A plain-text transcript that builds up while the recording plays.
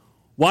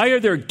Why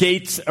are there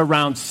gates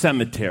around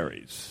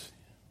cemeteries?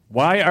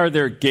 Why are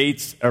there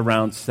gates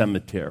around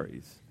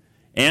cemeteries?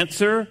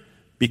 Answer,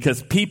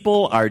 because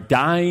people are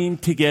dying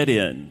to get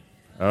in.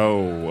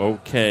 Oh,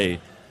 okay.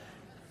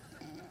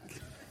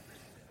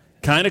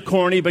 Kind of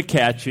corny, but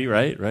catchy,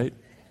 right? Right?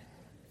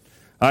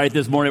 All right,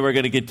 this morning we're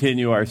going to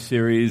continue our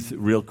series,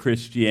 Real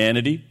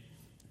Christianity.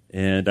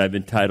 And I've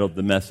entitled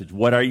the message,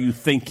 What Are You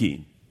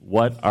Thinking?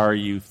 What are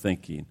you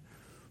thinking?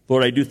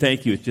 Lord, I do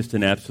thank you. It's just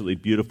an absolutely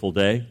beautiful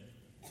day.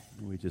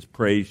 We just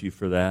praise you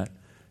for that.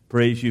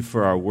 Praise you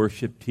for our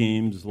worship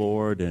teams,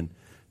 Lord, and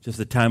just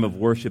the time of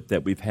worship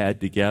that we've had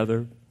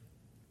together.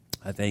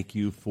 I thank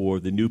you for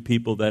the new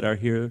people that are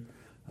here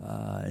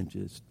and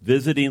just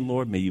visiting,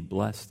 Lord. May you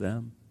bless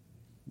them.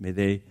 May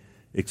they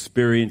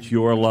experience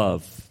your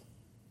love.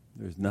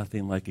 There's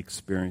nothing like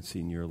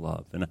experiencing your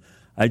love. And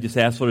I just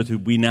ask, Lord, as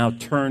we now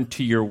turn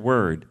to your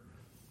word,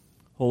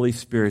 Holy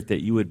Spirit,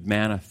 that you would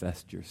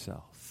manifest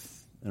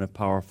yourself in a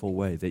powerful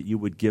way, that you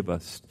would give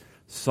us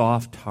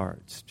soft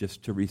hearts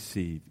just to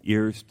receive,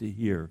 ears to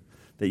hear,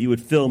 that you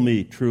would fill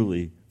me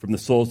truly from the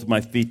soles of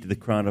my feet to the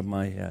crown of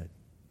my head.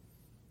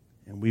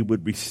 And we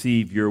would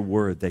receive your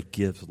word that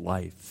gives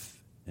life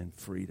and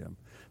freedom.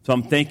 So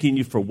I'm thanking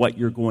you for what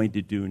you're going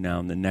to do now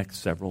in the next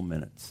several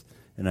minutes.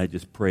 And I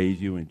just praise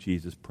you in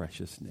Jesus'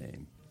 precious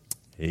name.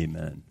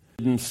 Amen.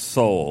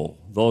 Soul,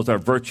 those are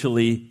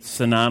virtually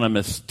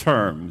synonymous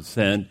terms.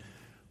 And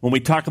when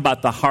we talk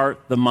about the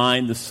heart, the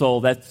mind, the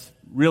soul, that's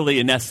really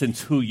in essence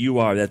who you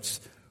are.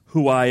 That's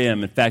who I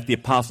am. In fact, the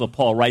Apostle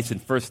Paul writes in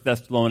 1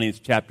 Thessalonians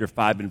chapter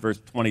 5 and verse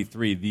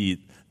 23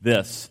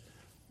 this.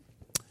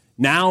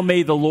 Now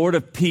may the Lord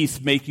of peace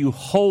make you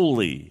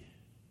holy.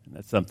 And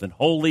that's something,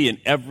 holy in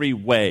every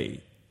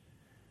way.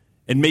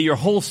 And may your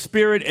whole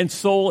spirit and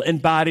soul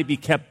and body be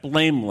kept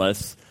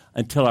blameless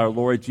until our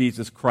Lord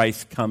Jesus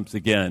Christ comes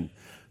again.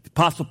 The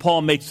Apostle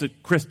Paul makes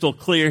it crystal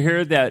clear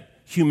here that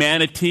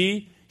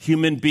humanity,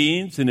 human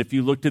beings, and if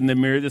you looked in the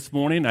mirror this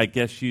morning, I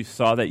guess you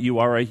saw that you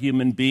are a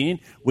human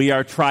being. We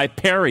are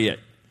tripariate.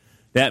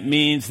 That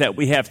means that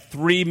we have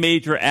three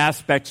major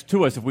aspects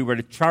to us. If we were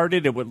to chart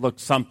it, it would look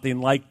something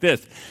like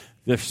this.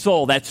 The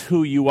soul, that's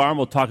who you are, and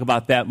we'll talk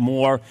about that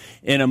more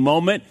in a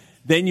moment.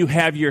 Then you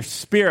have your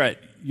spirit.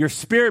 Your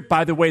spirit,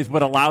 by the way, is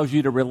what allows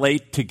you to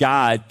relate to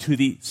God, to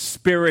the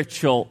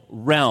spiritual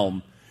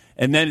realm.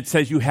 And then it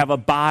says you have a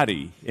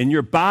body. And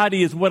your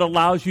body is what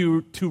allows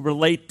you to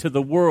relate to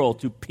the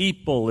world, to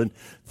people and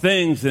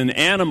things and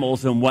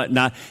animals and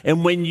whatnot.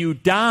 And when you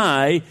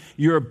die,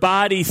 your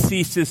body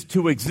ceases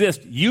to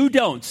exist. You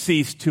don't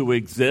cease to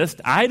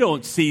exist. I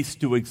don't cease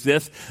to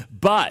exist.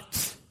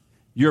 But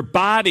your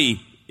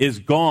body is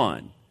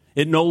gone.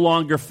 It no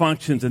longer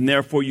functions, and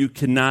therefore you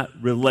cannot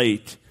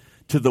relate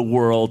to the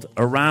world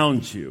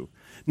around you.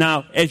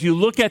 Now, as you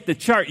look at the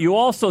chart, you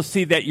also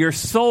see that your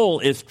soul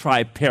is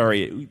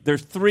tripariate.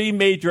 There's three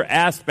major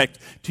aspects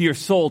to your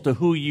soul, to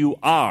who you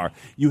are.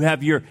 You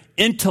have your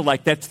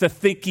intellect, that's the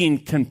thinking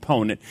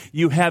component.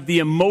 You have the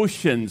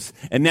emotions,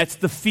 and that's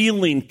the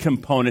feeling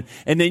component.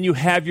 And then you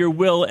have your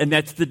will, and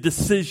that's the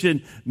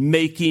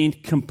decision-making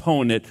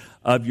component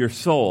of your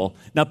soul.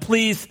 Now,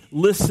 please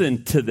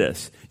listen to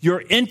this.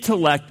 Your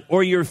intellect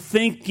or your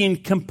thinking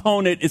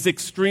component is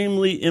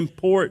extremely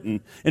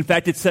important. In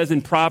fact, it says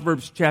in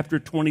Proverbs chapter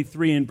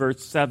 23 and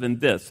verse 7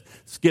 this.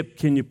 Skip,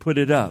 can you put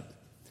it up?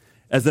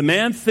 As a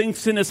man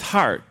thinks in his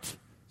heart,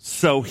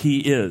 so he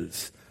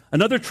is.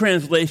 Another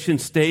translation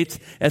states,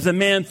 as a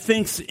man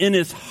thinks in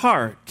his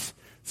heart,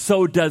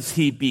 so does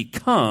he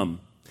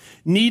become.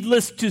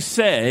 Needless to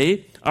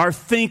say, our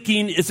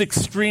thinking is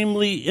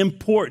extremely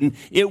important.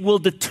 It will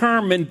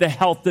determine the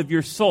health of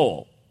your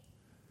soul.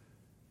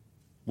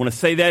 I want to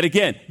say that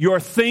again. Your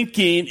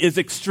thinking is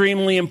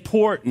extremely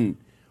important.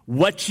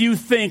 What you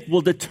think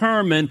will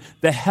determine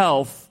the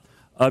health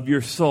of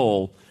your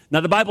soul.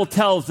 Now, the Bible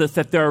tells us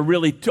that there are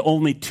really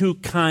only two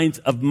kinds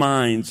of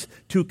minds,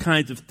 two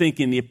kinds of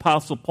thinking. The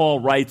Apostle Paul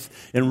writes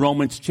in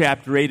Romans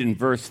chapter 8 and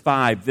verse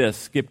 5 this.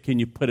 Skip, can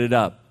you put it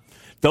up?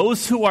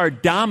 Those who are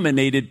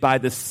dominated by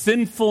the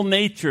sinful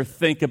nature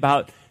think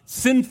about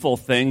sinful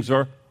things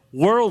or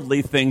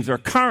worldly things or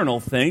carnal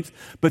things,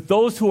 but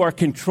those who are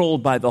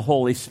controlled by the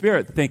Holy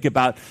Spirit think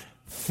about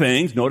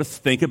things,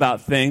 think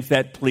about things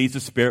that please the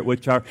Spirit,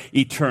 which are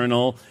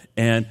eternal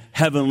and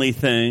heavenly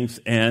things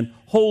and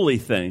holy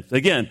things.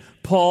 Again,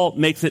 Paul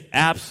makes it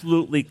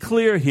absolutely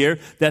clear here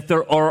that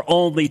there are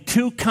only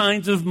two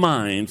kinds of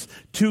minds,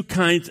 two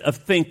kinds of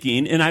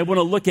thinking, and I want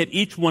to look at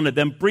each one of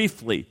them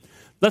briefly.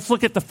 Let's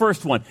look at the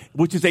first one,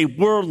 which is a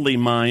worldly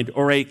mind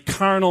or a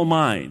carnal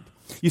mind.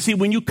 You see,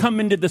 when you come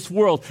into this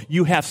world,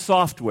 you have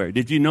software.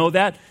 Did you know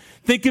that?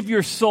 Think of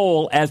your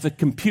soul as a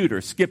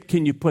computer. Skip,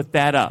 can you put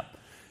that up?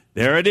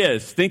 There it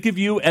is. Think of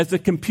you as a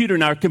computer.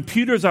 Now,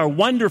 computers are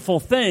wonderful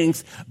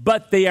things,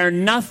 but they are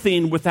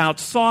nothing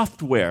without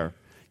software.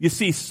 You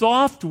see,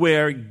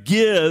 software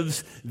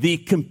gives the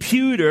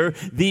computer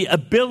the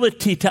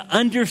ability to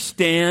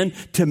understand,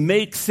 to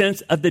make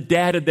sense of the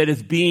data that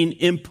is being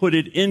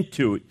inputted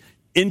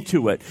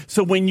into it.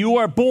 So when you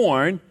are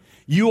born,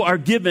 You are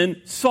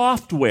given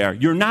software.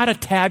 You're not a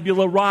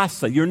tabula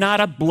rasa. You're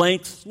not a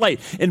blank slate.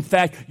 In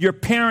fact, your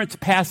parents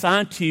pass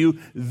on to you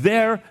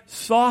their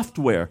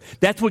software.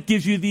 That's what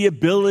gives you the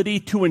ability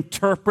to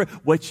interpret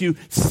what you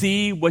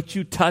see, what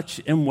you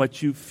touch, and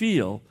what you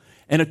feel.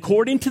 And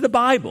according to the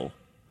Bible,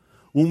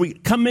 when we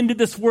come into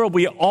this world,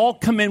 we all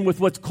come in with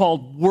what's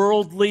called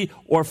worldly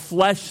or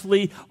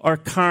fleshly or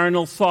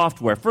carnal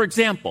software. For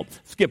example,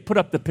 Skip, put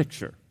up the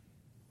picture.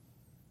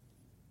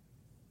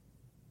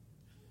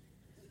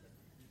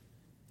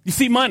 You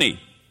see money.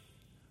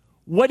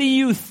 What do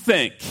you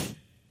think?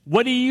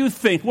 What do you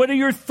think? What are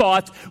your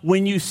thoughts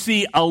when you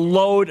see a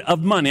load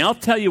of money? I'll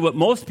tell you what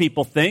most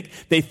people think.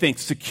 They think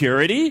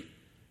security.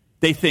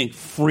 They think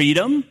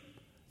freedom.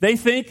 They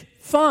think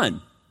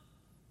fun.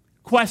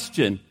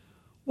 Question,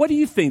 what do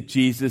you think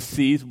Jesus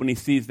sees when he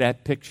sees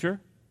that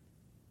picture?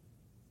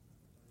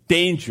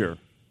 Danger.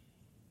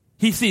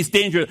 He sees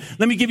danger.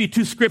 Let me give you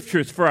two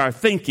scriptures for our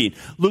thinking.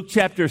 Luke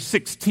chapter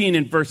 16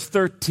 and verse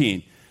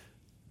 13.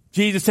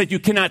 Jesus said, you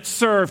cannot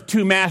serve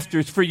two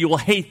masters, for you will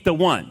hate the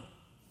one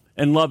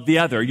and love the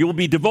other. You will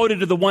be devoted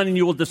to the one and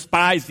you will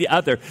despise the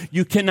other.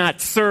 You cannot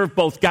serve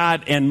both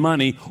God and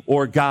money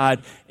or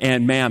God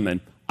and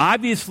mammon.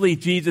 Obviously,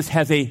 Jesus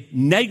has a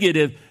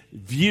negative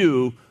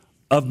view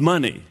of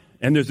money,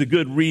 and there's a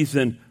good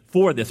reason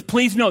for this.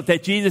 Please note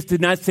that Jesus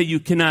did not say you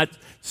cannot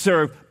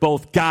serve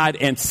both God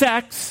and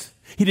sex.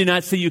 He did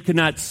not say you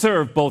cannot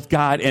serve both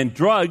God and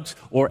drugs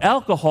or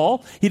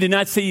alcohol. He did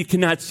not say you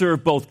cannot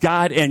serve both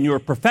God and your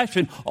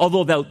profession,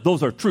 although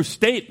those are true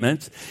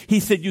statements. He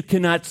said you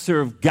cannot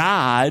serve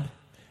God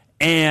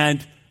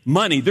and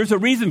money. There's a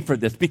reason for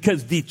this,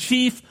 because the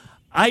chief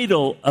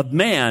idol of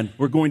man,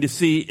 we're going to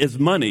see, is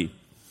money.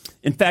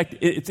 In fact,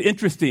 it's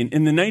interesting.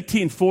 In the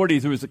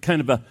 1940s, there was a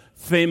kind of a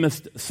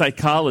famous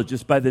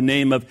psychologist by the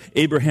name of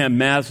Abraham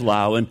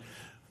Maslow, and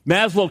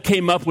Maslow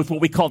came up with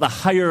what we call the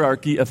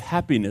hierarchy of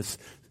happiness.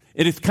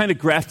 It is kind of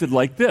grafted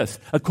like this.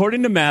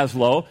 According to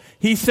Maslow,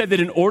 he said that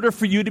in order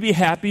for you to be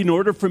happy, in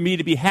order for me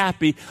to be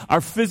happy, our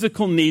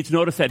physical needs,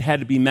 notice that had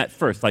to be met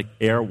first, like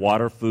air,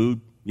 water,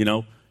 food,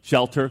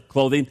 shelter,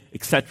 clothing,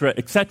 etc.,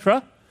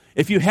 etc.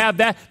 If you have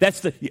that,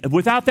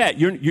 without that,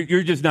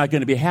 you're just not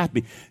going to be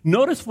happy.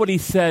 Notice what he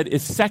said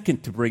is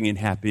second to bringing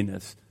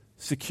happiness: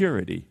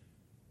 security.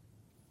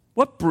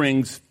 What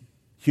brings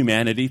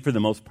humanity, for the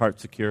most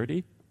part,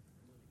 security?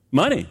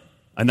 Money.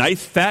 A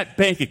nice fat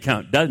bank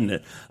account, doesn't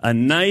it? A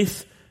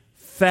nice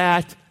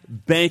fat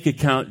bank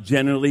account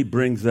generally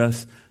brings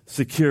us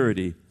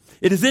security.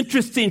 It is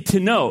interesting to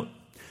note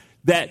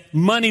that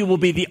money will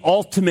be the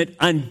ultimate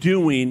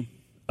undoing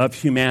of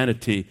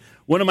humanity.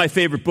 One of my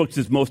favorite books,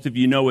 as most of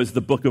you know, is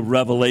the book of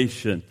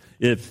Revelation.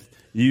 If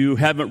you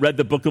haven't read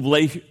the book of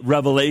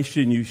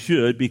Revelation, you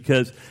should,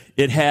 because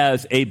it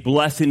has a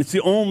blessing. It's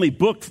the only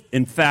book,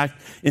 in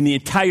fact, in the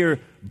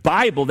entire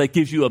Bible that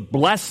gives you a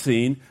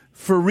blessing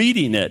for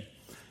reading it.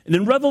 And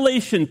in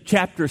Revelation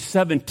chapter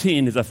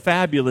 17 is a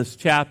fabulous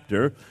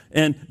chapter,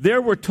 and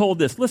there we're told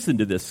this. Listen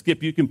to this.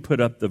 Skip, you can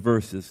put up the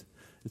verses.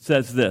 It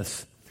says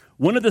this: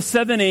 one of the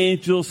seven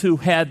angels who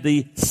had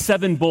the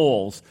seven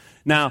bowls.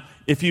 Now,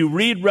 if you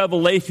read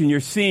Revelation, you're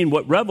seeing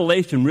what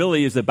Revelation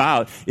really is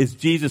about is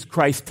Jesus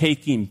Christ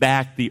taking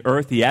back the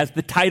earth. He has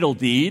the title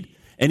deed,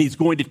 and he's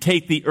going to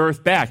take the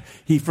earth back.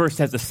 He first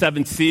has the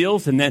seven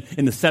seals, and then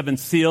in the seventh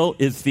seal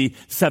is the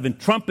seven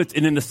trumpets,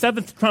 and in the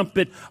seventh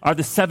trumpet are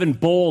the seven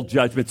bowl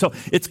judgments. So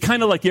it's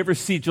kind of like, you ever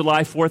see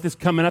July 4th is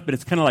coming up, and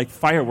it's kind of like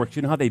fireworks.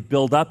 You know how they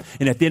build up,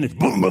 and at the end it's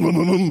boom, boom, boom,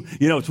 boom, boom.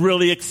 It's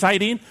really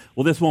exciting.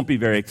 Well, this won't be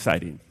very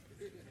exciting.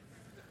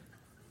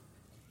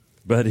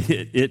 But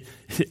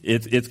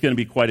it's going to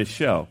be quite a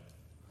show.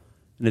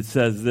 And it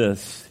says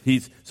this.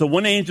 So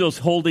one angel is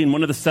holding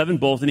one of the seven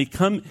bowls, and he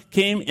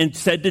came and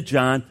said to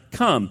John,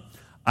 "Come,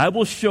 I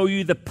will show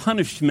you the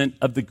punishment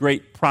of the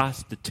great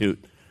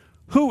prostitute."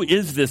 Who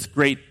is this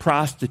great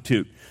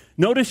prostitute?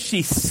 Notice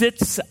she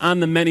sits on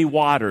the many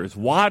waters.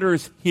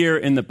 Waters here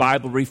in the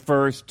Bible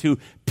refers to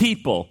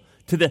people,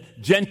 to the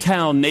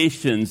Gentile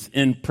nations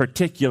in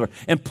particular.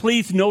 And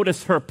please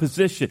notice her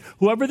position.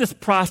 Whoever this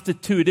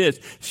prostitute is,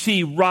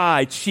 she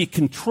rides, she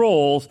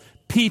controls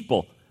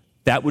people.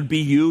 That would be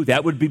you,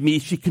 that would be me.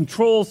 She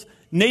controls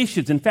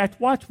nations. In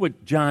fact, watch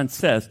what John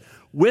says.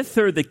 With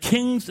her, the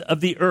kings of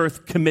the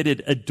earth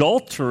committed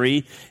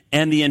adultery,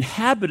 and the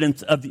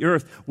inhabitants of the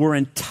earth were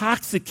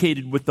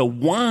intoxicated with the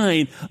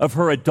wine of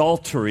her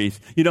adulteries.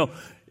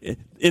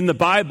 In the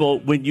Bible,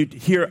 when you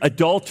hear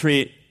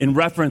adultery in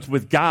reference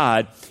with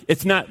God,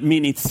 it's not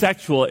meaning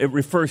sexual. It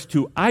refers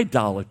to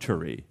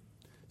idolatry.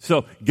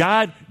 So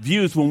God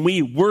views when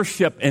we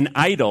worship an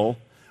idol,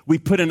 we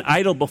put an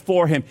idol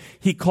before him,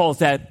 he calls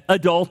that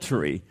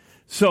adultery.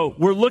 So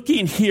we're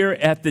looking here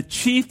at the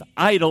chief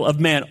idol of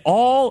man.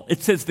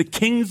 It says the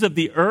kings of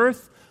the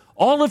earth,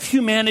 all of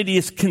humanity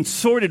is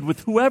consorted with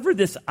whoever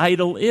this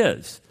idol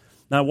is.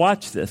 Now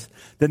watch this.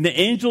 Then the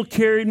angel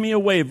carried me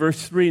away,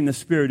 verse 3, in the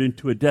spirit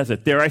into a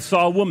desert. There I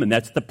saw a woman,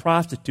 that's the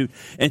prostitute,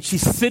 and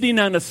she's sitting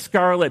on a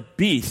scarlet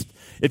beast.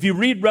 If you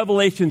read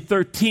Revelation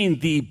 13,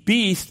 the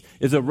beast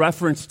is a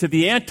reference to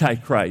the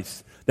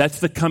Antichrist. That's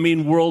the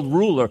coming world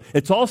ruler.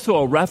 It's also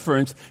a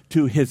reference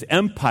to his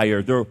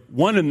empire. They're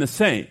one and the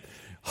same.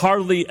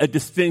 Hardly a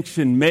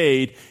distinction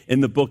made in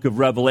the book of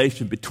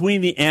Revelation between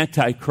the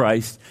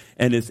Antichrist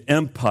and his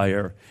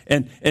empire.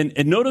 And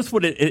notice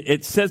what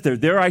it says there.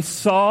 There I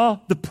saw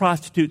the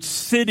prostitute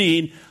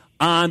sitting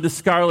on the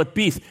scarlet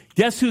beast.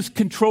 Guess who's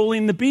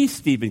controlling the beast,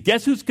 Stephen?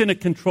 Guess who's going to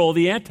control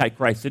the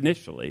Antichrist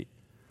initially?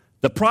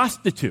 The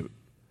prostitute.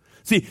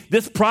 See,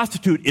 this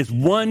prostitute is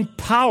one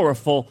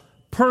powerful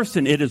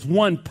person. It is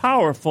one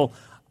powerful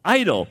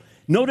idol.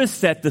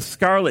 Notice that the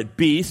scarlet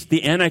beast,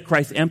 the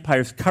Antichrist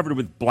empire, is covered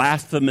with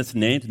blasphemous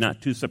names,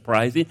 not too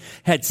surprising.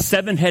 Had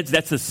 7 heads,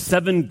 that's the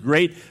 7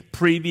 great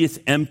previous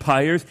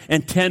empires,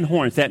 and 10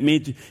 horns. That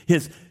means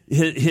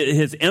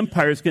his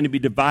empire is going to be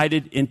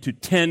divided into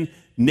 10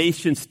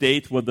 nation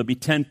states where there'll be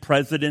 10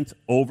 presidents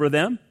over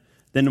them.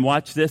 Then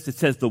watch this. It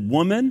says the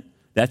woman,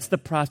 that's the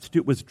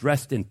prostitute, was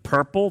dressed in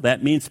purple.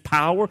 That means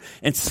power.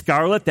 And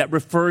scarlet, that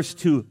refers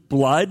to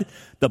blood,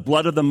 the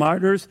blood of the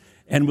martyrs,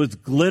 and was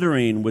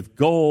glittering with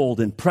gold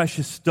and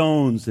precious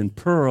stones and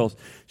pearls.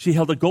 She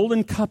held a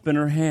golden cup in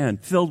her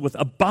hand, filled with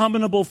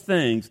abominable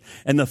things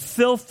and the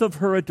filth of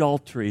her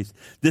adulteries.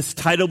 This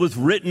title was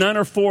written on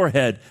her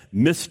forehead,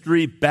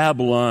 Mystery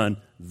Babylon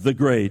the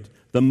Great,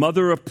 the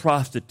mother of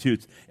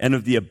prostitutes and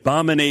of the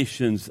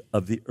abominations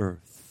of the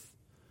earth.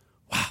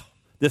 Wow.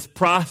 This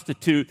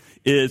prostitute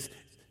is,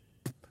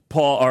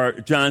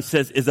 John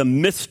says, is a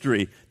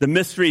mystery. The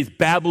mystery is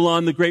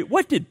Babylon the Great.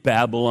 What did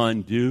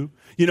Babylon do?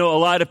 You know, a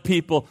lot of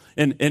people,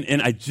 and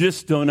I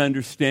just don't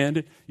understand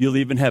it. You'll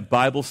even have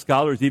Bible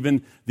scholars,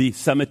 even the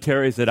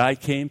seminaries that I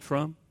came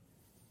from.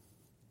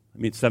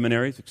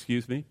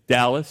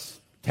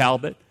 Dallas,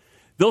 Talbot.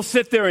 They'll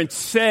sit there and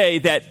say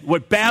that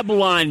what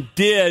Babylon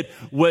did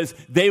was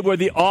they were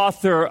the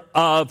author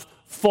of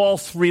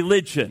false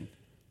religion.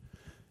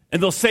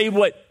 And they'll say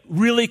what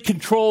really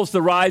controls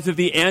the rise of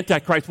the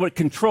Antichrist, what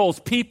controls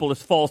people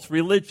is false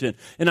religion.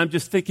 And I'm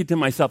just thinking to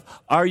myself,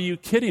 are you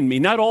kidding me?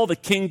 Not all the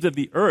kings of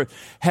the earth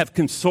have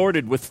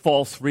consorted with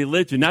false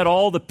religion. Not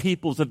all the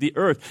peoples of the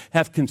earth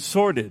have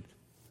consorted,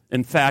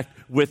 in fact,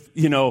 with,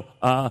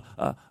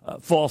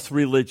 false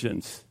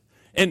religions.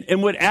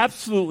 And what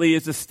absolutely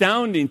is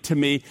astounding to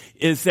me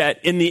is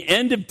that in the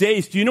end of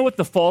days, do you know what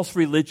the false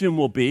religion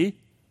will be?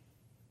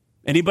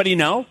 Anybody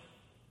know?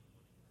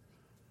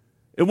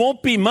 It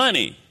won't be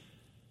money.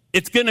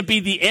 It's going to be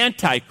the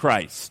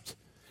Antichrist.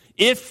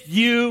 If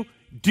you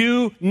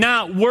do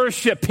not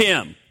worship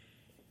him,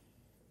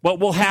 what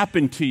will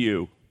happen to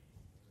you?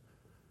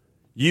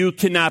 You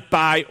cannot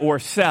buy or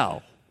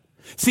sell.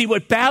 See,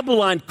 what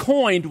Babylon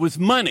coined was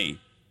money.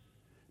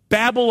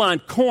 Babylon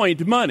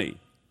coined money.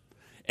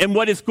 And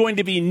what is going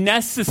to be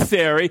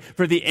necessary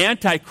for the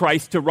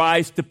Antichrist to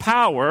rise to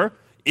power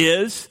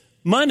is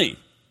money.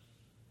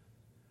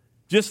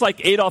 Just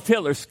like Adolf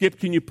Hitler. Skip,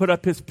 can you put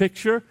up his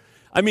picture?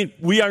 I mean,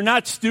 we are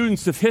not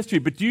students of history,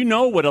 but do you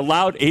know what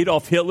allowed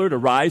Adolf Hitler to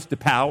rise to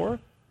power?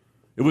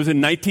 It was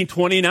in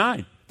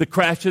 1929, the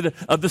crash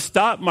of the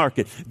stock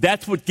market.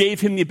 That's what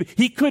gave him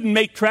he couldn't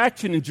make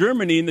traction in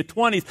Germany in the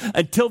 20s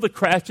until the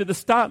crash of the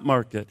stock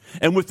market.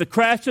 And with the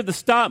crash of the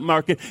stock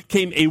market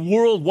came a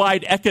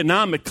worldwide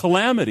economic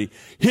calamity.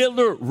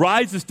 Hitler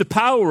rises to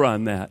power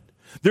on that.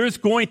 There's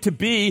going to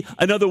be,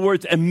 in other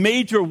words,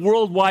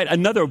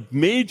 another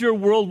major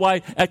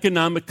worldwide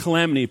economic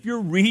calamity. If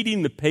you're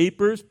reading the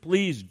papers,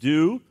 please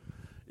do.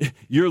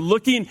 We're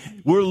living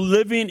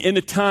in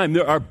a time,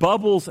 there are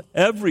bubbles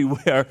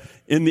everywhere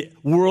in the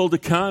world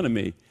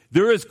economy.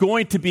 There is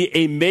going to be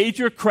a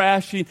major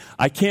crashing.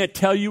 I can't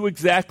tell you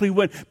exactly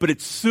when, but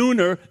it's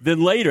sooner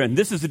than later. And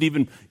this isn't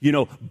even,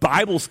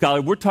 Bible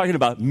scholar. We're talking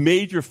about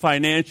major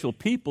financial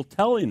people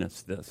telling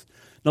us this.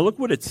 Now look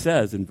what it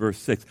says in verse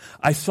 6.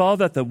 I saw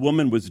that the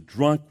woman was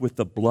drunk with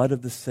the blood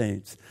of the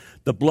saints,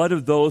 the blood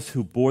of those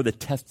who bore the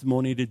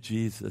testimony to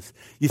Jesus.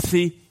 You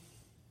see,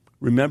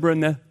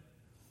 remember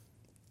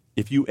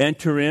if you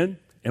enter in,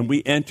 and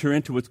we enter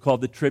into what's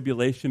called the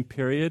tribulation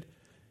period,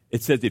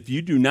 it says if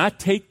you do not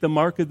take the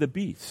mark of the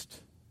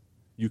beast,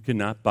 you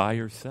cannot buy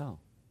or sell.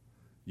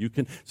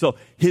 So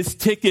his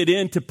ticket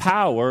into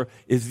power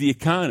is the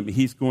economy.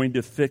 He's going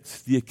to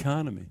fix the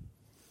economy.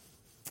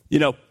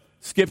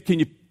 Skip, can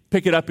you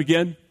pick it up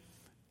again?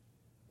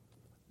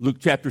 Luke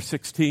chapter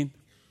 16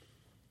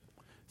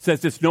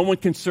 says this, no one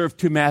can serve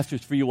two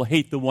masters, for you will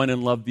hate the one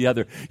and love the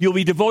other. You'll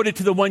be devoted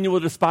to the one, you will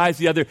despise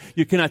the other.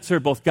 You cannot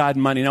serve both God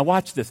and money. Now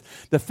watch this.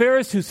 The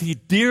Pharisees, who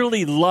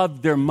dearly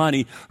loved their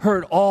money,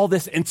 heard all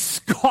this and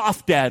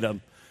scoffed at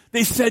him.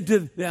 They said to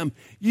them,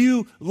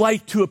 you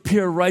like to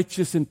appear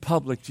righteous in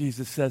public,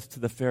 Jesus says to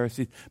the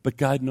Pharisees, but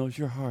God knows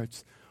your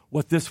hearts.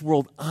 What this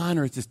world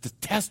honors is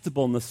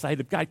detestable in the sight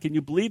of God. Can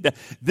you believe that?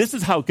 This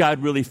is how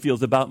God really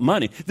feels about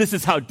money. This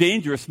is how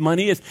dangerous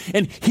money is.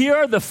 And here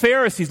are the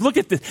Pharisees. Look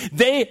at this.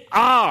 They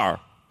are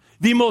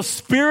the most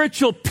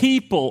spiritual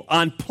people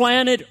on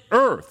planet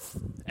Earth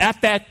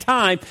at that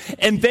time,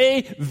 and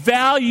they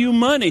value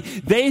money.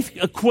 They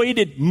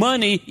equated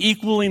money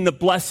equaling the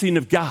blessing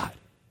of God.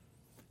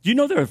 Do you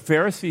know there are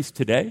Pharisees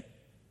today?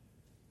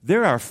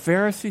 There are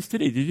Pharisees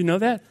today. Did you know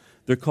that?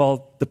 They're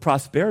called the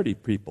prosperity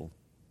people.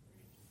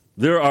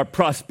 There are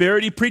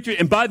prosperity preachers.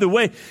 And by the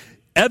way,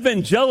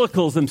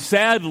 evangelicalism,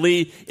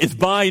 sadly, is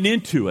buying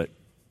into it.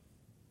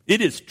 It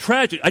is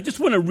tragic. I just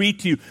want to read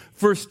to you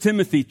 1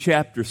 Timothy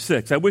chapter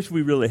 6. I wish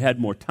we really had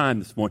more time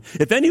this morning.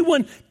 If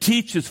anyone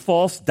teaches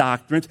false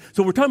doctrines,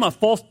 so we're talking about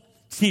false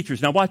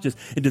teachers. Now watch this.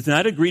 It does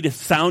not agree to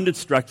sound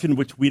instruction,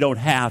 which we don't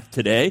have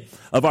today,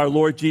 of our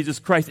Lord Jesus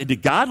Christ, and to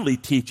godly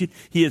teaching.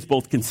 He is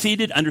both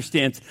conceited,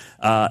 understands,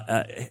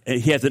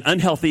 he has an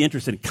unhealthy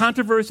interest in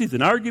controversies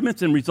and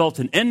arguments, and results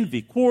in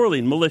envy,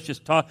 quarreling, malicious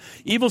talk,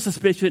 evil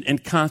suspicion,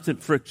 and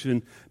constant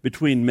friction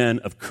between men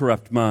of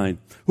corrupt mind,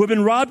 who have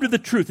been robbed of the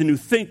truth and who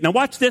think, now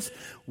watch this,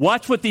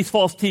 watch what these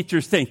false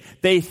teachers think.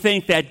 They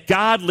think that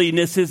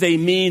godliness is a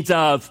means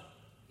of,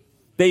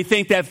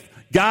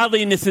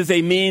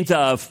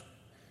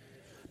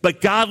 but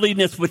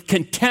godliness with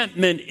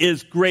contentment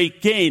is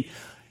great gain.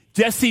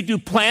 Jesse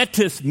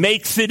Duplantis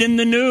makes it in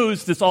the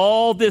news this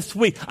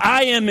week.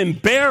 I am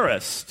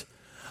embarrassed.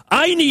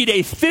 I need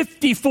a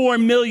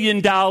 $54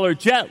 million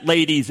jet,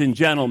 ladies and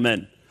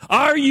gentlemen.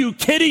 Are you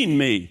kidding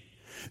me?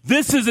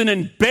 This is an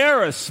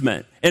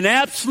embarrassment, an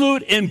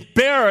absolute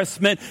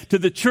embarrassment to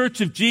the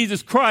Church of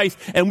Jesus Christ,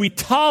 and we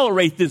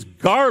tolerate this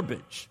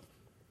garbage.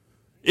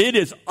 It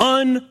is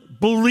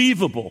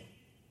unbelievable.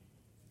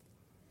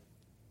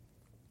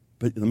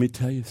 But let me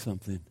tell you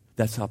something.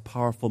 That's how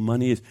powerful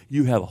money is.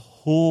 You have a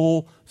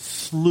whole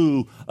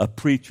slew of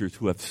preachers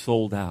who have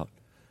sold out.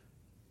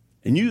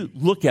 And you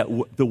look at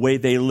the way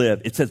they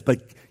live. It says,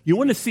 but you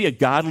want to see a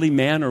godly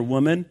man or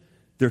woman?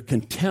 They're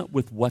content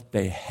with what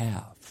they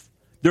have.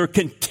 They're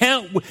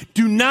content with,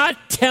 do not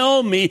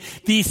tell me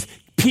these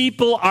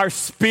people are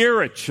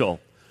spiritual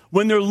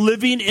when they're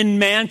living in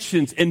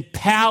mansions and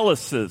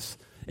palaces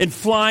and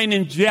flying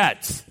in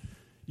jets.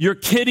 You're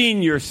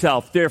kidding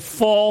yourself. They're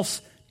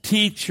false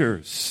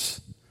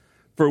teachers.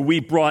 For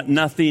we brought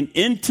nothing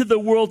into the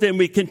world and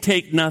we can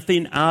take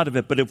nothing out of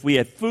it. But if we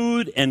have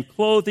food and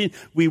clothing,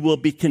 we will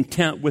be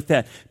content with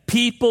that.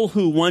 People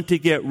who want to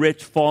get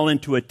rich fall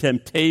into a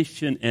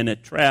temptation and a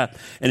trap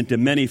and into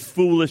many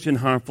foolish and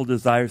harmful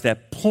desires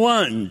that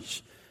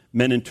plunge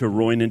men into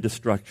ruin and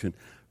destruction.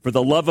 For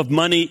the love of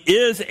money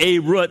is a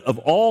root of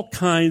all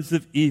kinds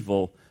of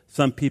evil.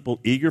 Some people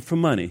eager for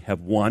money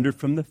have wandered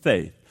from the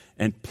faith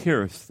and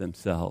pierced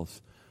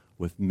themselves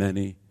with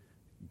many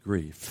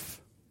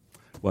grief.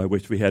 Well, I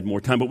wish we had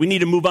more time, but we need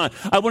to move on.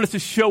 I want us to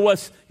show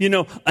us,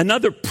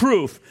 another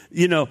proof,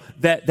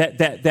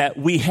 that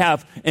we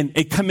have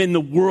and come in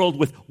the world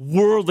with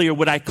worldly or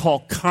what I call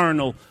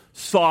carnal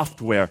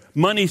software.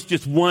 Money's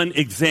just one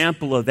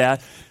example of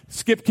that.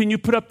 Skip, can you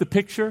put up the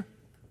picture?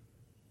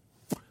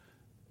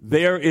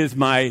 There is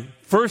my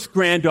first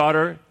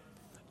granddaughter,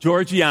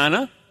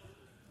 Georgiana,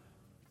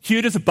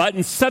 cute as a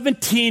button,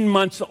 17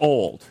 months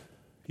old.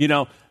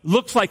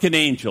 Looks like an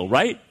angel,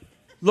 right?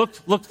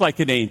 Looks like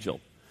an angel.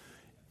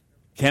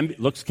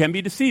 Looks can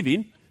be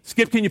deceiving.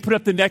 Skip, can you put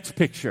up the next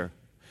picture?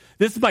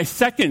 This is my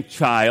second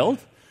child,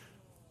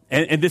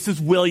 and this is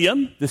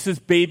William. This is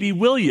baby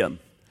William.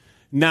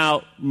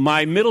 Now,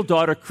 my middle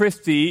daughter,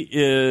 Christy,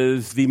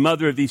 is the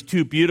mother of these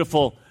two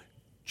beautiful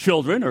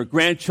children or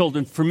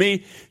grandchildren for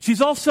me.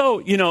 She's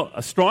also,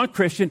 a strong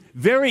Christian,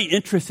 very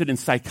interested in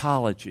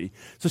psychology.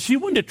 So she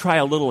wanted to try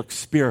a little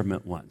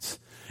experiment once.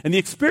 And the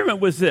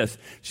experiment was this.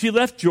 She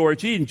left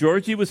Georgie, and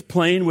Georgie was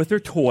playing with her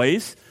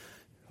toys,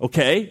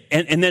 okay?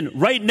 And then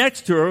right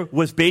next to her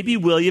was baby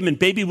William, and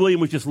baby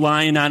William was just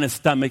lying on his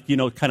stomach,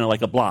 kind of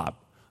like a blob,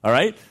 all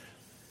right?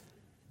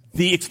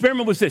 The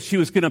experiment was this. She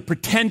was going to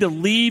pretend to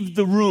leave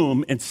the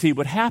room and see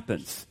what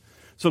happens.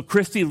 So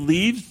Christy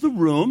leaves the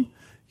room,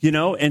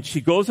 and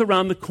she goes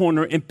around the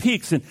corner and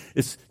peeks, and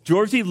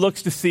Georgie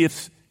looks to see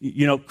if,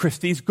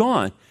 Christy's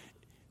gone.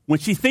 When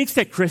she thinks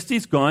that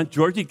Christy's gone,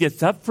 Georgie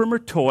gets up from her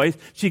toys.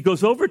 She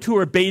goes over to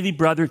her baby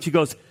brother, and she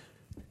goes,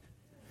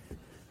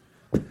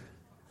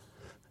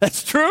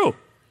 that's true.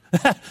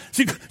 And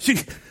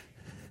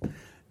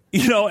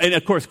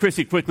of course,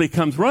 Christy quickly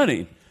comes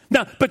running.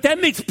 Now, but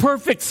that makes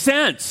perfect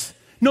sense.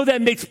 No,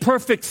 that makes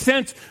perfect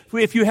sense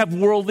if you have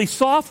worldly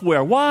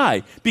software.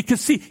 Why?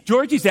 Because, see,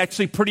 Georgie's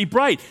actually pretty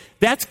bright.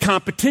 That's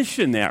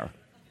competition there.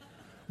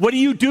 What do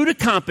you do to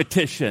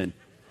competition?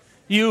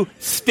 You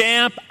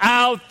stamp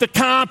out the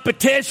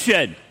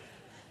competition.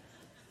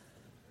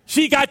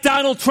 She got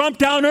Donald Trump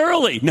down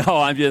early. No,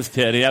 I'm just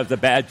kidding. That was a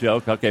bad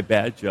joke. Okay,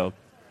 bad joke.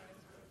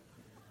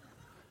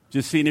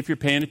 Just seeing if you're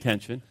paying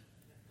attention.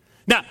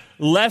 Now,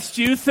 lest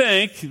you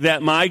think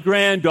that my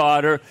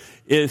granddaughter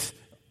is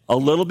a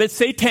little bit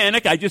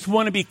satanic, I just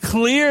want to be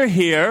clear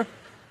here.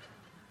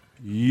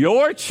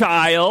 Your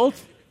child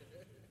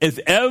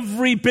is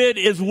every bit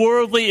as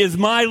worldly as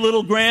my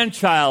little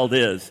grandchild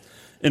is.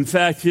 In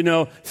fact,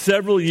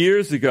 several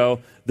years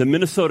ago, the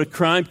Minnesota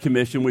Crime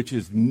Commission, which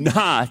is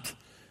not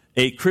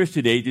a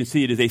Christian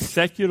agency, it is a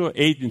secular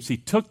agency,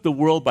 took the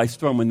world by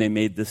storm when they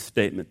made this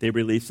statement. They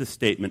released a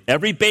statement.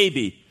 Every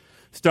baby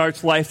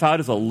starts life out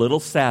as a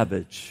little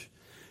savage.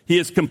 He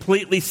is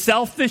completely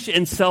selfish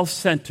and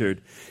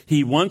self-centered.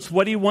 He wants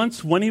what he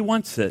wants when he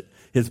wants it.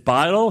 His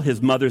bottle,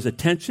 his mother's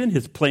attention,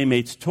 his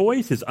playmate's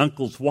toys, his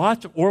uncle's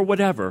watch, or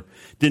whatever.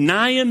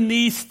 Deny him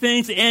these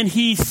things, and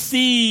he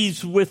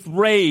sees with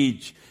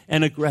rage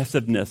and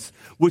aggressiveness,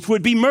 which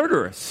would be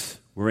murderous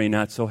were he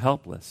not so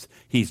helpless.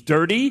 He's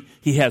dirty.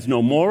 He has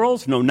no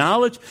morals, no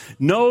knowledge,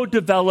 no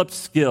developed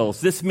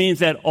skills. This means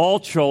that all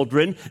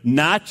children,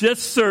 not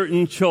just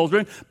certain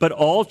children, but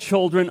all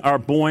children are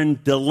born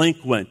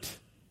delinquent.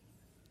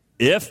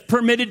 If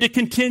permitted to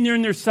continue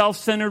in their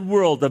self-centered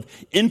world of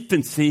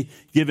infancy,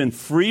 given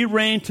free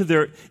rein to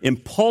their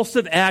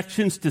impulsive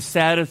actions to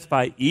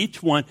satisfy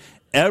each one,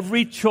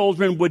 every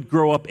children would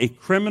grow up a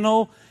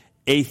criminal,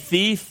 a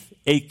thief,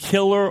 a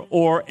killer,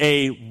 or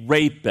a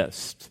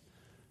rapist.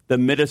 The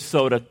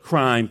Minnesota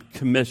Crime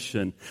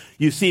Commission.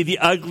 You see, the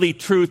ugly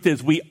truth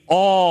is we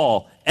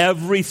all,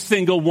 every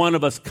single one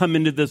of us, come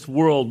into this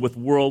world with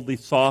worldly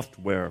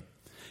software.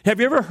 Have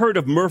you ever heard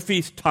of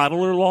Murphy's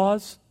toddler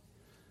laws?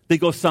 They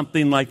go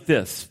something like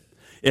this.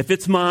 If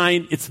it's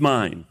mine, it's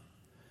mine.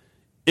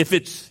 If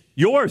it's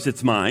yours,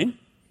 it's mine.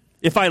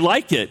 If I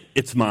like it,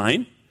 it's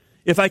mine.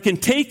 If I can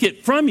take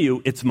it from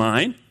you, it's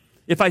mine.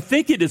 If I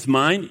think it is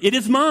mine, it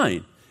is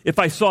mine. If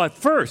I saw it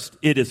first,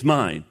 it is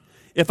mine.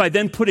 If I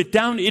then put it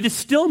down, it is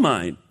still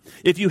mine.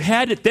 If you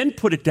had it, then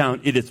put it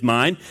down, it is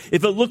mine.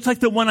 If it looks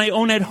like the one I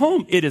own at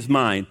home, it is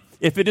mine.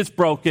 If it is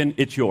broken,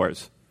 it's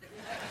yours.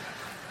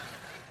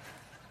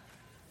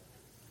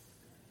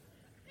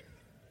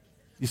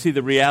 You see,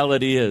 the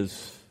reality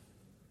is,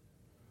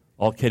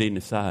 all kidding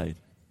aside,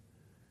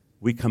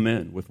 we come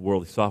in with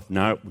worldly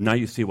software. Now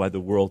you see why the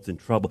world's in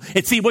trouble.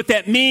 And see, what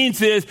that means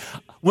is,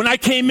 when I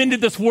came into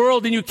this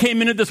world and you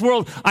came into this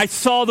world, I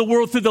saw the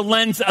world through the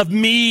lens of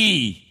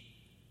me.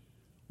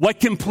 What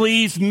can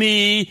please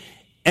me?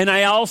 And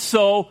I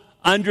also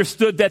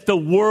understood that the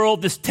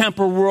world, this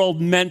temporal world,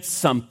 meant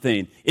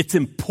something. It's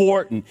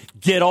important.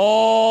 Get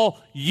all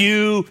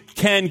you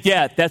can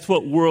get. That's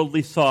what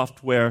worldly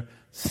software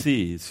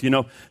sees. You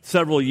know,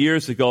 several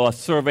years ago, a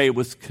survey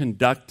was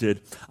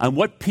conducted on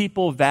what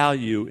people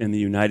value in the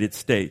United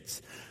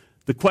States.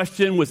 The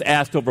question was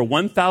asked over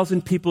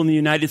 1,000 people in the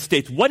United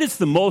States. What is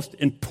the most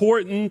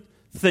important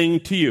thing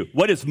to you?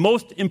 What is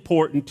most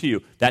important to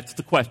you? That's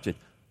the question.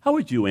 How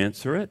would you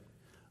answer it?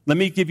 Let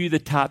me give you the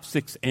top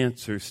 6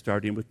 answers,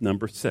 starting with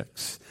number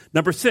 6.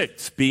 Number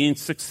 6, being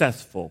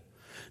successful.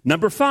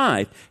 Number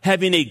 5,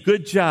 having a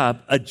good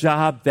job, a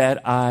job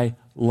that I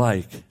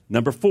like.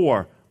 Number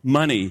 4,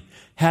 money,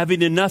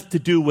 having enough to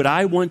do what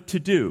I want to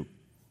do.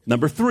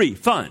 Number 3,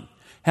 fun,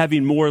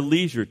 having more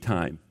leisure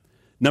time.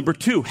 Number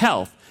 2,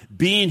 health,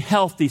 being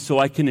healthy so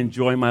I can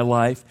enjoy my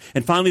life.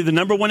 And finally, the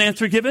number 1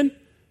 answer given,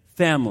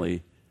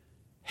 family,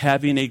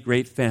 having a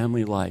great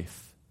family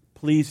life.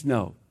 Please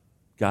note,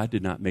 God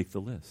did not make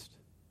the list.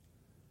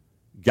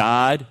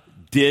 God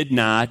did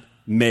not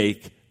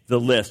make the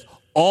list.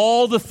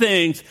 All the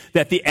things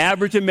that the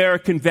average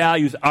American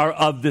values are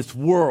of this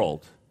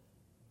world.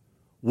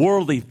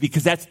 Worldly,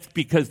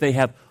 because they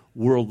have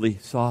worldly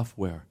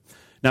software.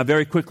 Now,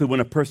 very quickly,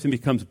 when a person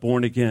becomes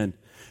born again,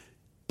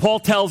 Paul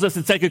tells us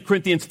in 2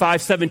 Corinthians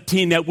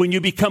 5:17 that when you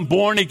become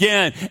born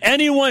again,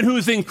 anyone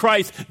who's in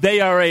Christ,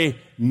 they are a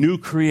new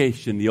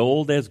creation. The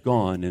old has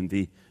gone and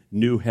the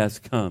new has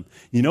come.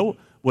 You know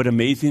what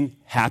amazing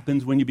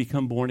happens when you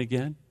become born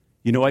again?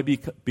 You know why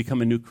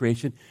become a new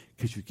creation?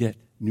 Because you get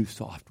new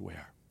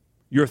software.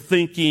 Your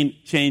thinking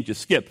changes.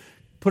 Skip,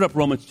 put up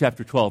Romans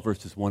chapter 12,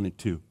 verses 1 and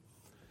 2.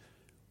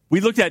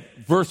 We looked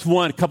at verse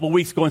 1 a couple of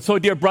weeks ago. And so,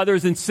 dear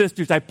brothers and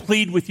sisters, I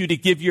plead with you to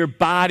give your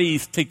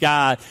bodies to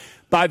God.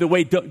 By the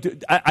way,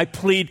 I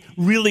plead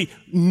really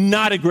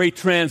not a great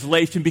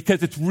translation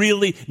because it's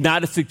really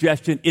not a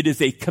suggestion. It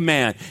is a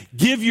command.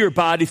 Give your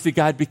bodies to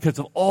God because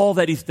of all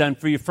that he's done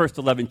for you. First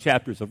 11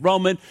 chapters of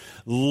Romans.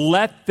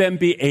 Let them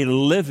be a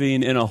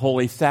living and a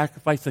holy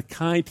sacrifice, the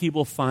kind he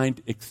will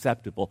find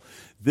acceptable.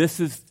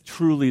 This is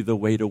truly the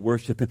way to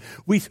worship him.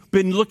 We've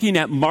been looking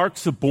at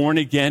marks of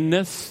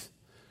born-againness.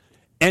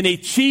 And a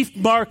chief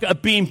mark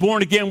of being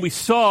born again, we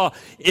saw,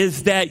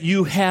 is that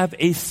you have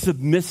a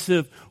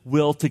submissive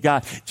will to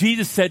God.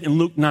 Jesus said in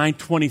Luke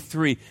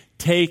 9:23,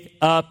 take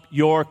up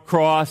your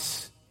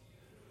cross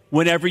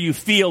whenever you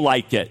feel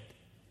like it,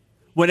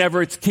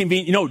 whenever it's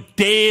convenient,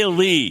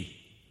 daily.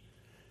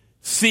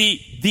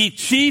 See, the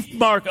chief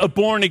mark of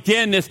born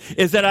againness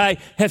is that I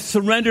have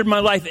surrendered my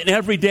life, and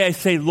every day I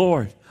say,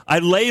 Lord, I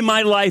lay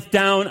my life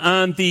down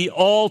on the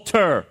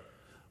altar.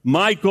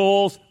 My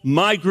goals,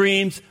 my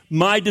dreams,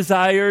 my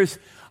desires.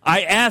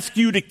 I ask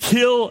you to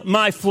kill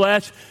my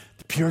flesh.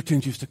 The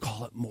Puritans used to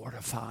call it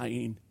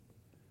mortifying.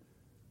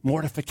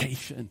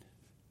 Mortification.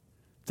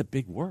 It's a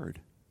big word.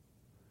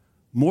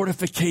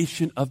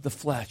 Mortification of the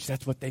flesh.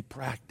 That's what they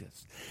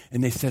practiced.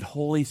 And they said,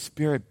 Holy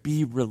Spirit,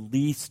 be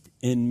released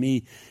in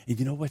me. And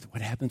you know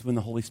what happens when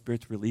the Holy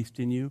Spirit's released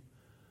in you?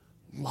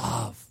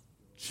 Love,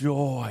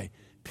 joy,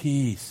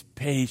 peace,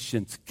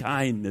 patience,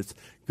 kindness,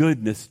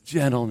 goodness,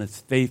 gentleness,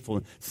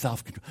 faithfulness,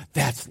 self-control.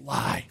 That's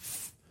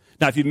life.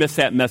 Now, if you missed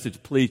that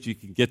message, please, you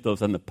can get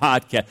those on the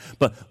podcast.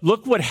 But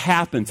look what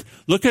happens.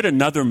 Look at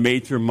another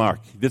major mark.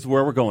 This is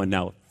where we're going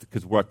now,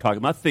 because we're talking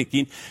about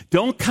thinking.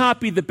 Don't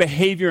copy the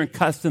behavior and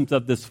customs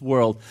of this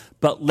world,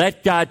 but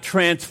let God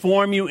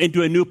transform you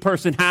into a new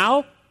person.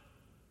 How?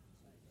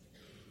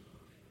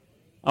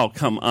 Oh,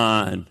 come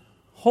on.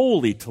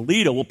 Holy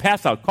Toledo, we'll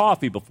pass out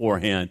coffee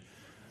beforehand.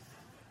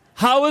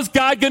 How is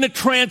God going to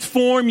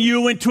transform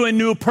you into a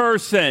new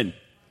person?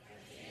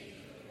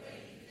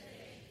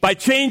 By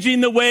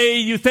changing the way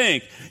you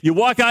think. You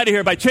walk out of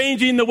here by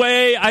changing the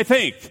way I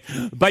think.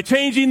 By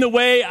changing the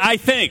way I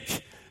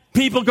think.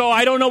 People go,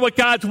 I don't know what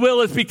God's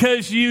will is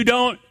because you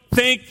don't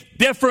think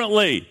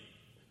differently.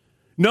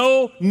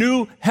 No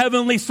new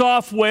heavenly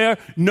software,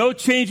 no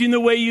changing the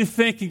way you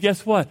think. And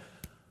guess what?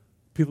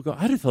 People go,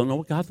 I just don't know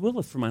what God's will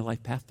is for my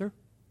life, Pastor.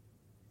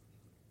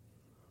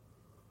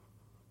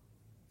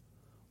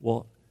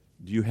 Well,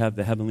 do you have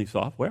the heavenly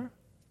software?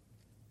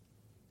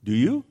 Do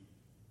you?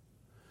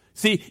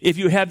 See, if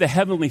you have the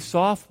heavenly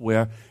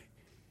software,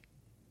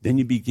 then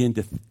you begin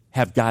to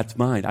have God's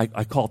mind.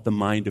 I call it the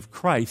mind of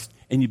Christ,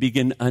 and you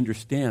begin to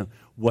understand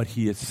what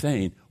he is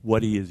saying,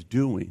 what he is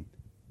doing.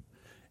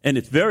 And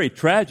it's very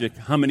tragic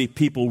how many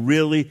people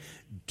really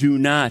do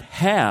not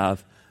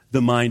have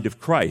the mind of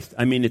Christ.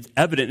 I mean, it's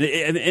evident.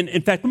 And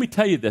in fact, let me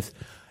tell you this.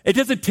 It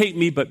doesn't take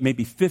me but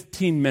maybe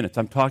 15 minutes.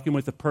 I'm talking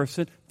with a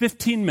person,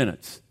 15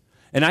 minutes.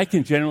 And I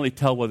can generally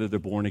tell whether they're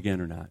born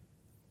again or not.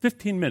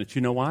 15 minutes.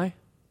 You know why?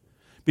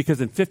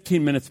 Because in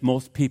 15 minutes,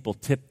 most people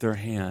tip their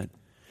hand.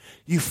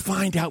 You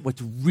find out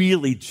what's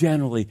really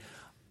generally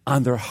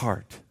on their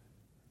heart,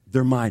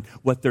 their mind,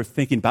 what they're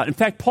thinking about. In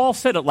fact, Paul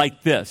said it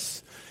like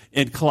this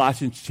in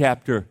Colossians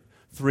chapter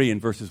 3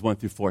 and verses 1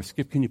 through 4.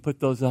 Skip, can you put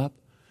those up?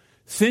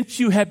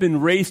 Since you have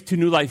been raised to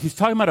new life, he's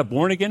talking about a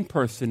born-again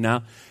person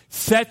now.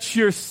 Set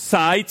your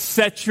sights,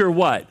 set your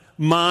what?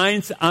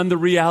 Minds on the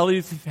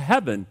realities of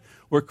heaven,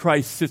 where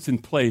Christ sits in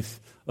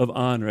place of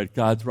honor at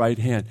God's right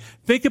hand.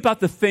 Think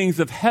about the things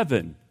of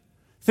heaven.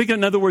 Think,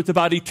 in other words,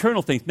 about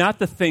eternal things, not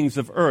the things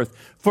of earth.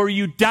 For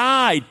you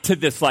died to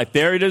this life.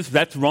 There it is.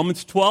 That's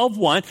Romans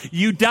 12:1.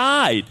 You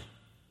died.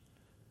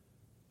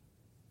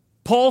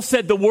 Paul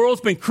said, the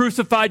world's been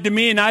crucified to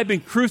me, and I've been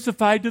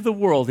crucified to the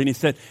world. And he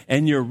said,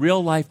 and your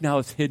real life now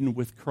is hidden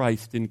with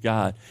Christ in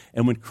God.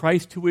 And when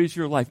Christ, who is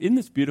your life, isn't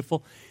this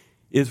beautiful,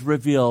 is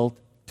revealed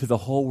to the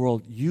whole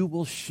world, you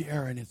will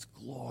share in his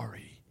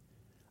glory.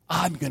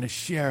 I'm going to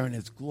share in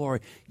his glory.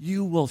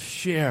 You will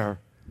share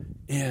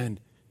in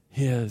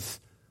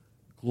his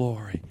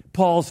glory.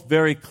 Paul's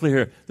very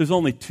clear. There's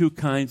only two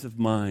kinds of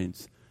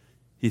minds.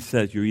 He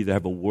says you either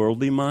have a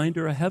worldly mind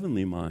or a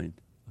heavenly mind,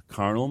 a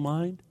carnal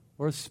mind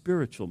or a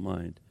spiritual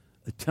mind,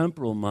 a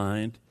temporal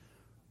mind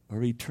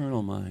or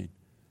eternal mind.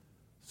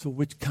 So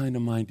which kind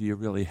of mind do you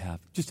really have?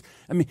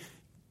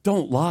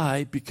 Don't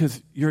lie,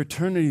 because your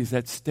eternity is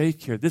at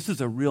stake here. This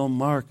is a real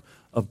mark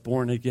of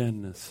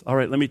born-againness. All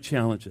right, let me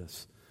challenge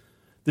us.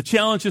 The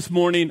challenge this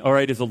morning, all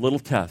right, is a little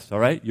test, all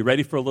right? You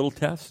ready for a little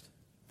test?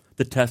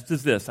 The test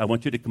is this. I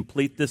want you to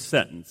complete this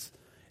sentence.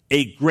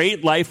 A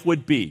great life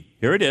would be,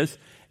 here it is,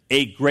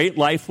 a great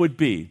life would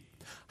be.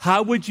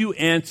 How would you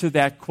answer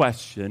that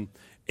question,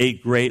 a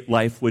great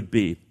life would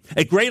be?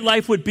 A great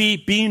life would be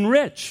being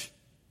rich.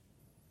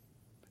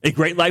 A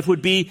great life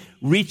would be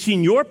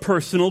reaching your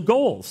personal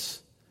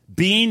goals,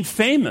 being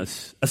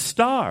famous, a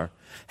star,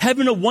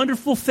 having a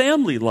wonderful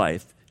family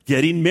life,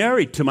 getting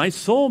married to my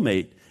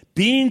soulmate,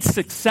 being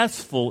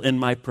successful in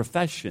my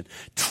profession,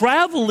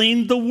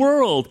 traveling the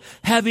world,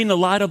 having a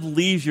lot of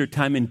leisure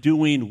time and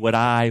doing what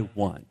I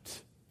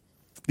want.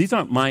 These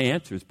aren't my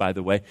answers, by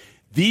the way.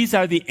 These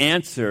are the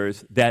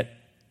answers that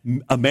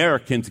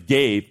Americans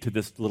gave to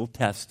this little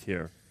test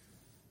here.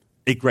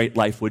 A great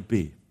life would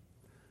be.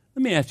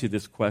 Let me ask you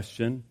this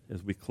question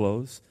as we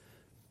close.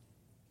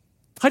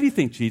 How do you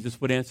think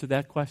Jesus would answer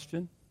that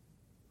question?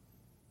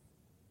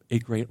 A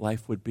great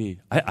life would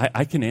be.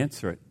 I can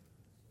answer it.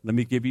 Let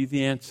me give you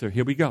the answer.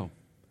 Here we go.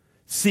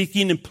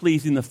 Seeking and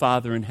pleasing the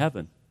Father in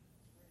heaven.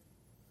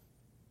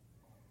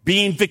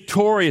 Being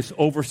victorious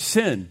over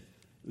sin,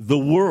 the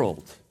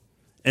world,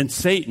 and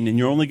Satan. And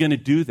you're only going to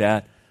do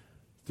that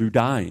through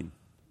dying,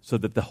 so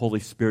that the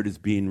Holy Spirit is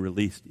being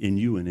released in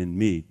you and in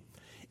me.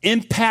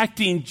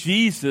 Impacting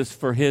Jesus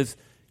for his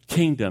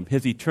kingdom,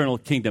 his eternal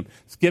kingdom.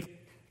 Skip,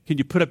 can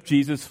you put up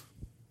Jesus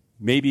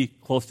maybe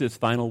close to his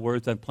final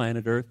words on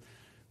planet Earth?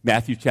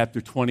 Matthew chapter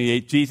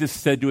 28. Jesus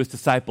said to his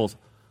disciples,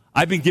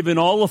 I've been given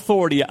all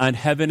authority on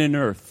heaven and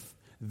earth.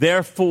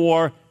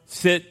 Therefore,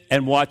 sit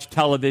and watch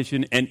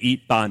television and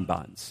eat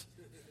bonbons.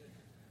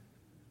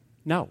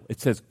 No,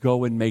 it says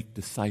go and make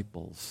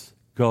disciples.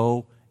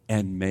 Go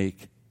and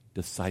make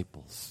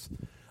disciples.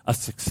 A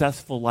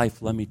successful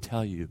life, let me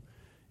tell you,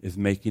 is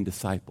making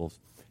disciples.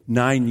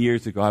 9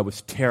 years ago, I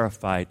was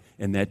terrified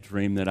in that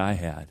dream that I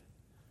had.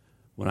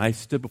 When I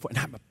stood before, and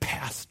I'm a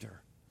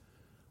pastor.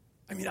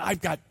 I've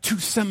got 2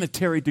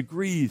 seminary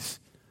degrees.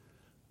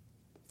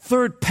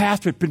 Third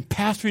pastor, I've been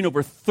pastoring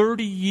over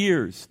 30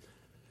 years.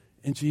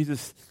 And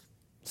Jesus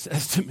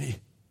says to me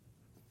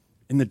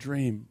in the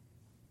dream,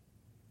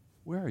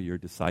 Where are your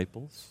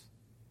disciples?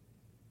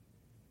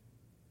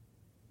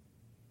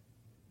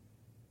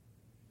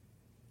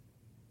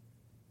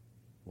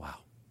 Wow.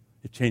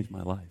 It changed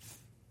my life.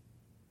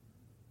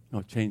 No,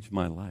 it changed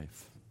my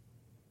life.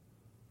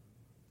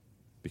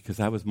 Because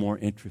I was more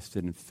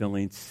interested in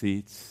filling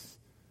seats,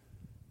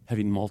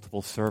 having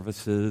multiple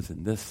services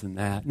and this and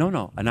that.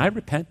 No. And I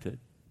repented.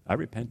 I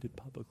repented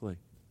publicly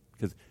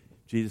because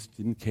Jesus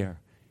didn't care.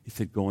 He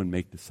said, go and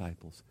make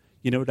disciples.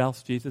 You know what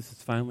else Jesus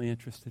is finally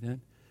interested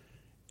in?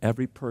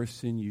 Every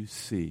person you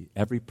see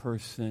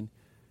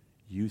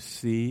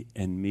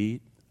and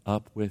meet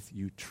up with,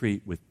 you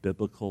treat with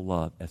biblical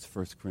love, as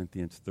 1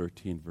 Corinthians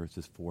 13,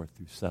 verses 4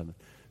 through 7.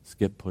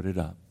 Skip, put it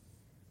up.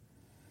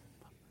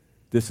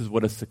 This is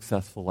what a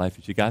successful life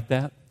is. You got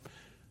that?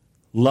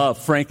 Love.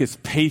 Frank is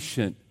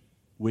patient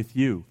with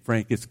you.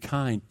 Frank is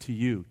kind to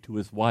you, to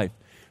his wife.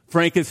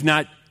 Frank is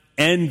not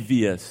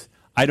envious.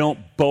 I don't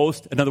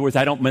boast. In other words,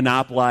 I don't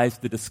monopolize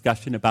the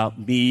discussion about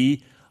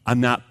me. I'm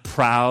not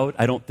proud.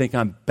 I don't think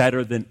I'm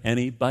better than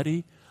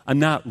anybody. I'm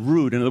not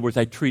rude. In other words,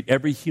 I treat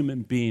every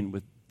human being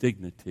with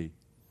dignity.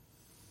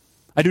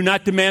 I do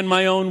not demand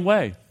my own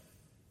way.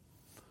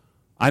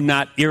 I'm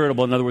not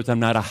irritable. In other words, I'm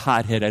not a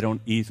hothead. I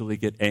don't easily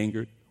get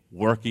angered.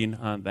 Working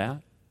on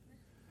that.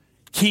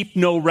 Keep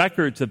no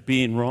records of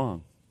being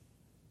wrong.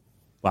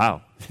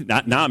 Wow.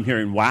 Now I'm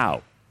hearing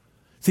wow.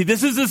 See,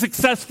 this is a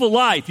successful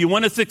life. You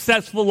want a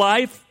successful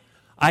life?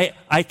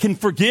 I can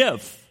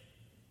forgive.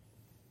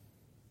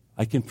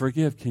 I can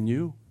forgive. Can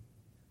you?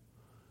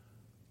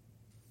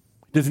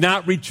 Does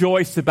not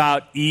rejoice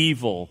about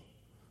evil,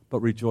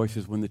 but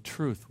rejoices when the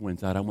truth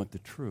wins out. I want the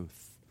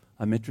truth.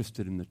 I'm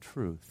interested in the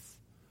truth.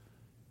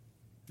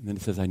 And then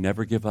it says, I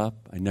never give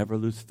up. I never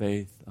lose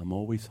faith. I'm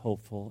always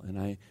hopeful.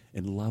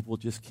 And love will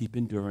just keep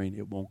enduring.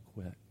 It won't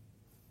quit.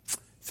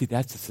 See,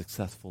 that's a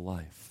successful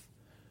life.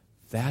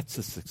 That's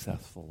a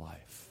successful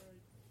life.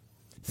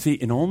 See,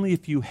 and only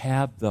if you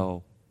have,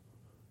 though,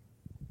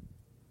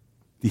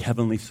 the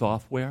heavenly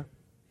software,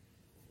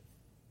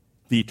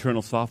 the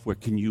eternal software,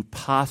 can you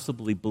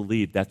possibly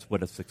believe that's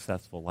what a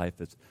successful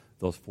life is,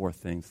 those four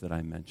things that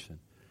I mentioned.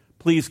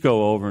 Please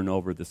go over and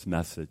over this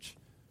message.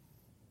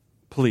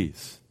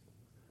 Please.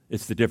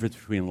 It's the difference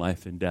between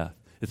life and death.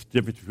 It's the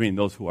difference between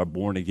those who are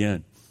born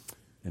again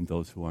and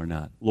those who are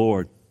not.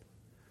 Lord,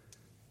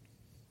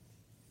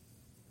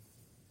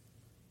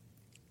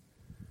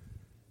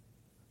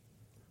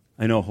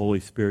 I know, Holy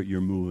Spirit,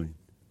 you're moving.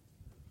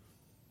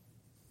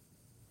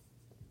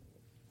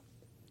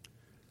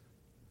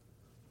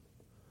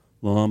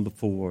 Long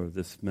before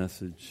this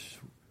message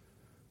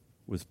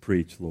was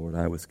preached, Lord,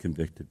 I was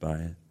convicted by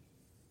it.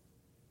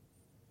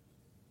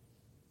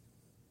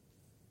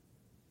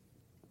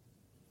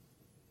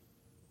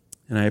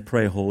 And I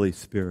pray, Holy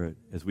Spirit,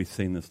 as we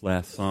sing this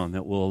last song,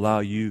 that will allow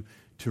you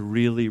to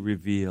really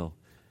reveal,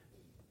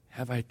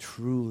 have I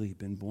truly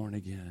been born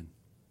again?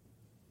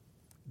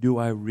 Do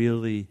I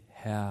really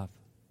have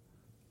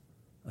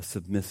a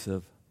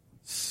submissive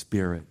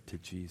spirit to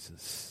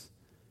Jesus?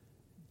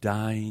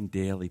 Dying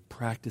daily,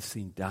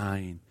 practicing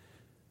dying,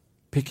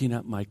 picking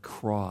up my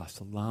cross,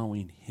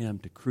 allowing him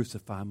to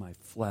crucify my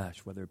flesh,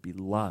 whether it be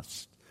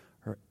lust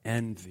or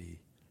envy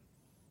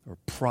or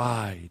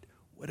pride,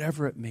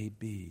 whatever it may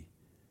be,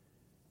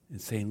 and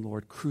saying,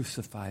 Lord,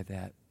 crucify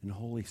that, and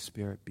Holy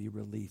Spirit, be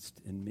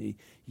released in me.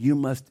 You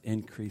must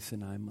increase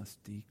and I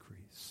must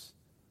decrease.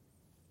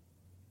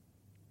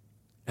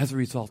 As a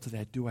result of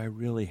that, do I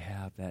really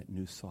have that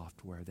new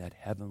software, that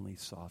heavenly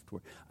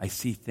software? I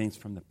see things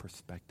from the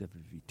perspective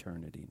of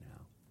eternity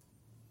now.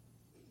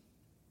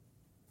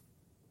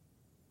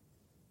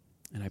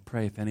 And I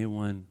pray if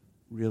anyone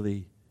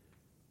really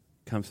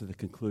comes to the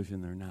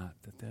conclusion they're not,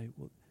 that they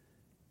will,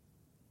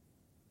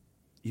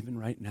 even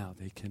right now,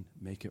 they can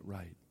make it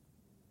right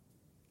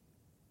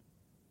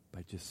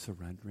by just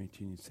surrendering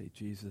to you and say,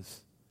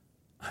 Jesus,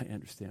 I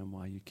understand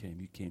why you came.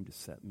 You came to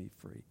set me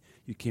free.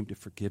 You came to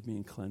forgive me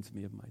and cleanse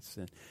me of my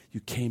sin. You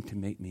came to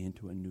make me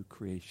into a new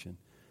creation,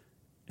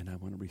 and I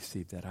want to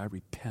receive that. I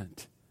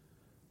repent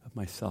of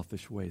my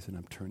selfish ways, and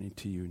I'm turning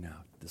to you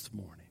now this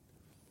morning.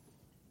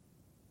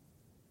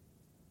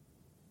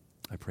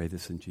 I pray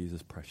this in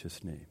Jesus'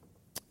 precious name.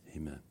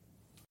 Amen.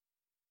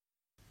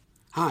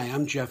 Hi,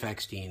 I'm Jeff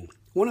Eckstein,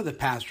 one of the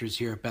pastors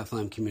here at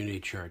Bethlehem Community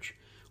Church.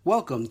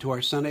 Welcome to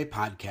our Sunday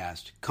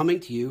podcast, coming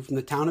to you from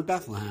the town of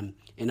Bethlehem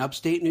in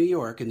upstate New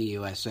York in the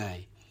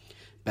USA.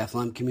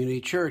 Bethlehem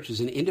Community Church is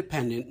an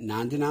independent,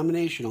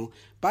 non-denominational,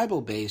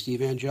 Bible-based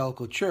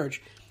evangelical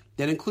church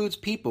that includes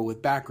people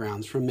with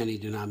backgrounds from many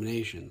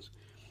denominations.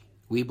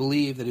 We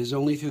believe that it is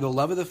only through the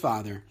love of the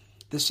Father,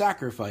 the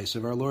sacrifice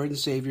of our Lord and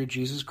Savior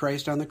Jesus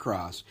Christ on the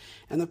cross,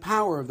 and the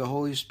power of the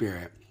Holy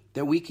Spirit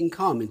that we can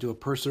come into a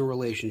personal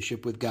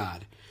relationship with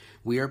God.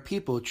 We are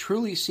people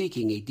truly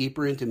seeking a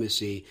deeper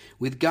intimacy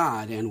with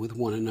God and with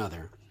one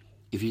another.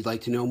 If you'd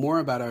like to know more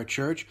about our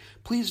church,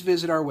 please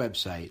visit our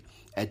website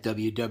at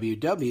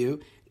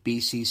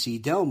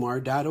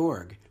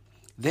www.bccdelmar.org.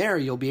 There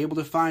you'll be able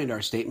to find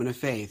our statement of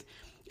faith,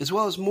 as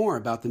well as more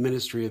about the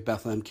ministry of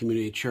Bethlehem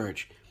Community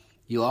Church.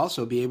 You'll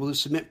also be able to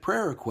submit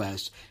prayer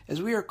requests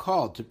as we are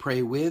called to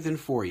pray with and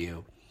for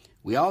you.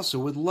 We also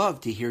would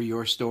love to hear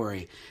your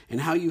story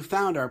and how you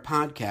found our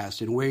podcast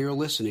and where you're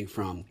listening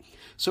from.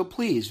 So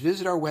please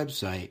visit our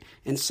website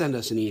and send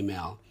us an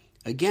email.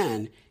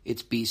 Again,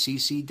 it's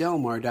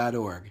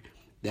bccdelmar.org.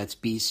 That's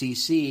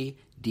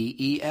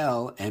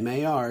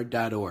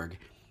bccdelmar.org.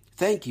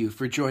 Thank you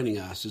for joining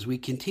us as we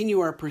continue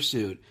our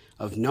pursuit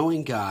of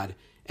knowing God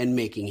and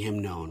making Him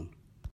known.